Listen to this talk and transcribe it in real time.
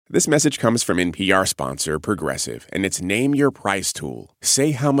This message comes from NPR sponsor Progressive, and it's Name Your Price tool.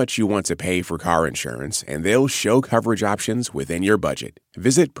 Say how much you want to pay for car insurance, and they'll show coverage options within your budget.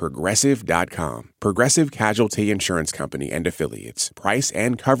 Visit Progressive.com. Progressive Casualty Insurance Company and Affiliates. Price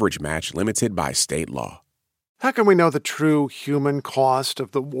and coverage match limited by state law. How can we know the true human cost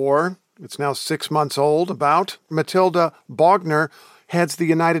of the war? It's now 6 months old, about. Matilda Bogner heads the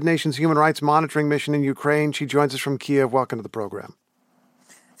United Nations Human Rights Monitoring Mission in Ukraine. She joins us from Kiev. Welcome to the program.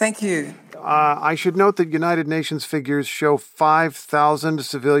 Thank you. I should note that United Nations figures show 5,000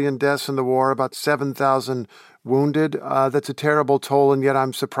 civilian deaths in the war, about 7,000 wounded. That's a terrible toll, and yet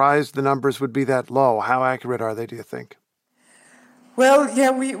I'm surprised the numbers would be that low. How accurate are they, do you think? Well,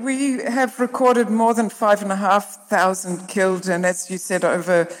 yeah, we have recorded more than 5,500 killed, and as you said,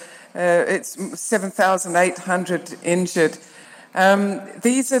 over it's 7,800 injured.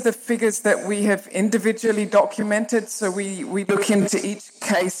 These are the figures that we have individually documented, so we look into each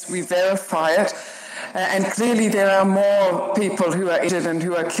case, we verify it, and clearly there are more people who are injured and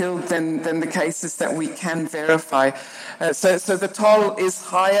who are killed than the cases that we can verify. So the toll is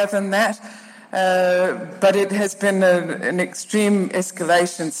higher than that, but it has been an extreme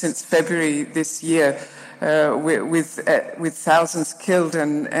escalation since February this year, with thousands killed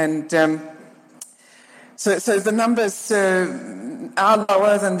So the numbers are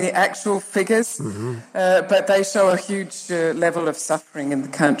lower than the actual figures, but they show a huge level of suffering in the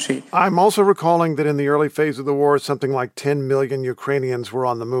country. I'm also recalling that in the early phase of the war, something like 10 million Ukrainians were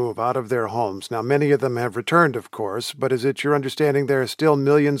on the move out of their homes. Now, many of them have returned, of course, but is it your understanding there are still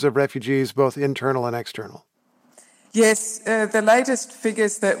millions of refugees, both internal and external? Yes, the latest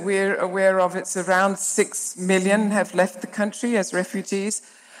figures that we're aware of, it's around 6 million have left the country as refugees.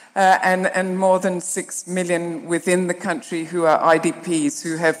 And more than 6 million within the country who are IDPs,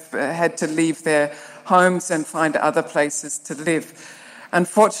 who have had to leave their homes and find other places to live.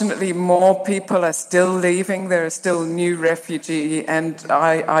 Unfortunately, more people are still leaving. There are still new refugee and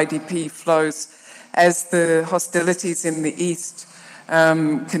IDP flows as the hostilities in the east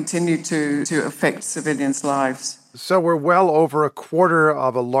continue to affect civilians' lives. So we're well over a quarter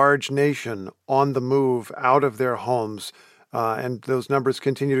of a large nation on the move out of their homes. And those numbers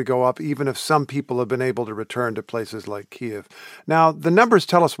continue to go up, even if some people have been able to return to places like Kiev. Now, the numbers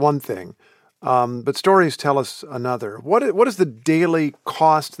tell us one thing, but stories tell us another. What is the daily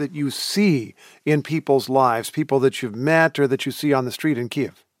cost that you see in people's lives, people that you've met or that you see on the street in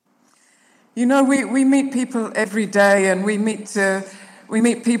Kiev? You know, we meet people every day, and we meet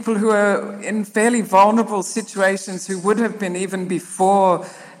people who are in fairly vulnerable situations who would have been even before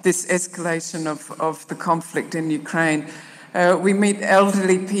this escalation of the conflict in Ukraine. We meet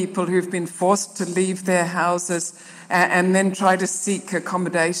elderly people who've been forced to leave their houses and then try to seek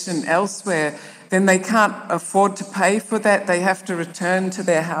accommodation elsewhere. Then they can't afford to pay for that. They have to return to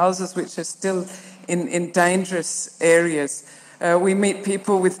their houses, which are still in dangerous areas. We meet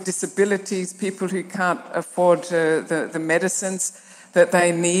people with disabilities, people who can't afford the medicines that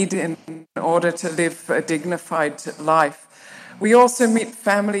they need in order to live a dignified life. We also meet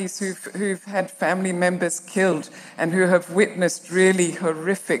families who've had family members killed and who have witnessed really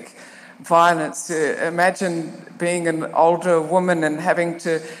horrific violence. Imagine being an older woman and having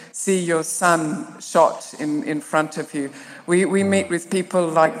to see your son shot in front of you. We meet with people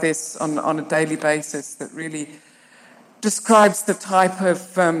like this on a daily basis that really describes the type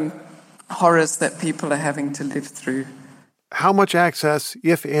of horrors that people are having to live through. How much access,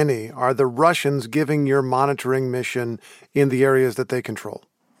 if any, are the Russians giving your monitoring mission in the areas that they control?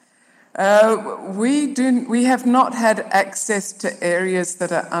 We have not had access to areas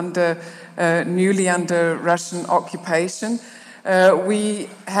that are newly under Russian occupation. We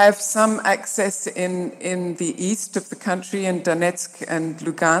have some access in the east of the country, in Donetsk and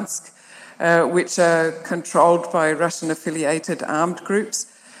Lugansk, which are controlled by Russian-affiliated armed groups.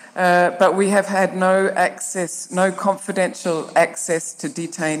 But we have had no confidential access to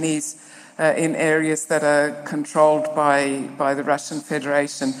detainees in areas that are controlled by the Russian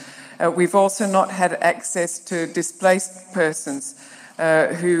Federation. We've also not had access to displaced persons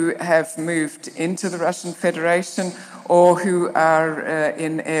who have moved into the Russian Federation or who are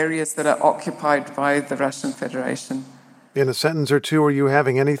in areas that are occupied by the Russian Federation. In a sentence or two, are you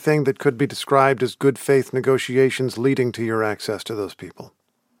having anything that could be described as good faith negotiations leading to your access to those people?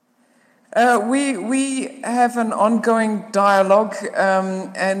 We have an ongoing dialogue,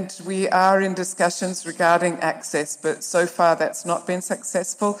 and we are in discussions regarding access, but so far that's not been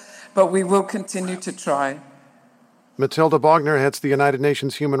successful, but we will continue to try. Matilda Bogner heads the United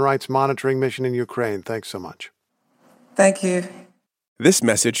Nations Human Rights Monitoring Mission in Ukraine. Thanks so much. Thank you. This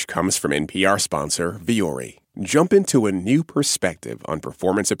message comes from NPR sponsor Vuori. Jump into a new perspective on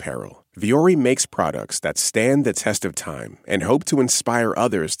performance apparel. Vuori makes products that stand the test of time and hope to inspire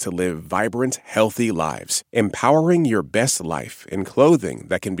others to live vibrant, healthy lives, empowering your best life in clothing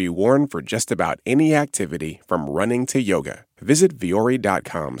that can be worn for just about any activity from running to yoga. Visit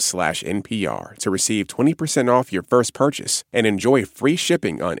Vuori.com/NPR to receive 20% off your first purchase and enjoy free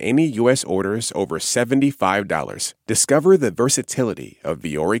shipping on any U.S. orders over $75. Discover the versatility of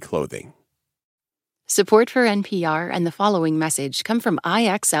Vuori clothing. Support for NPR and the following message come from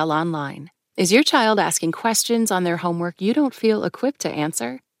IXL Online. Is your child asking questions on their homework you don't feel equipped to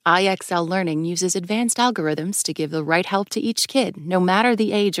answer? IXL Learning uses advanced algorithms to give the right help to each kid, no matter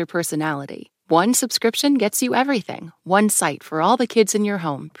the age or personality. One subscription gets you everything. One site for all the kids in your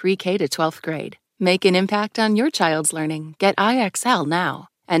home, pre-K to 12th grade. Make an impact on your child's learning. Get IXL now.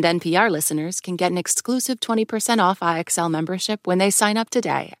 And NPR listeners can get an exclusive 20% off IXL membership when they sign up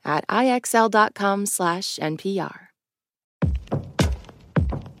today at IXL.com/NPR.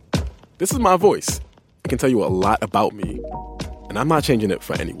 This is my voice. It can tell you a lot about me, and I'm not changing it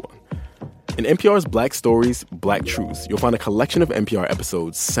for anyone. In NPR's Black Stories, Black Truths, you'll find a collection of NPR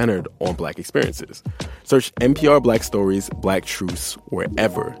episodes centered on Black experiences. Search NPR Black Stories, Black Truths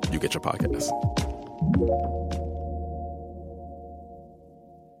wherever you get your podcasts.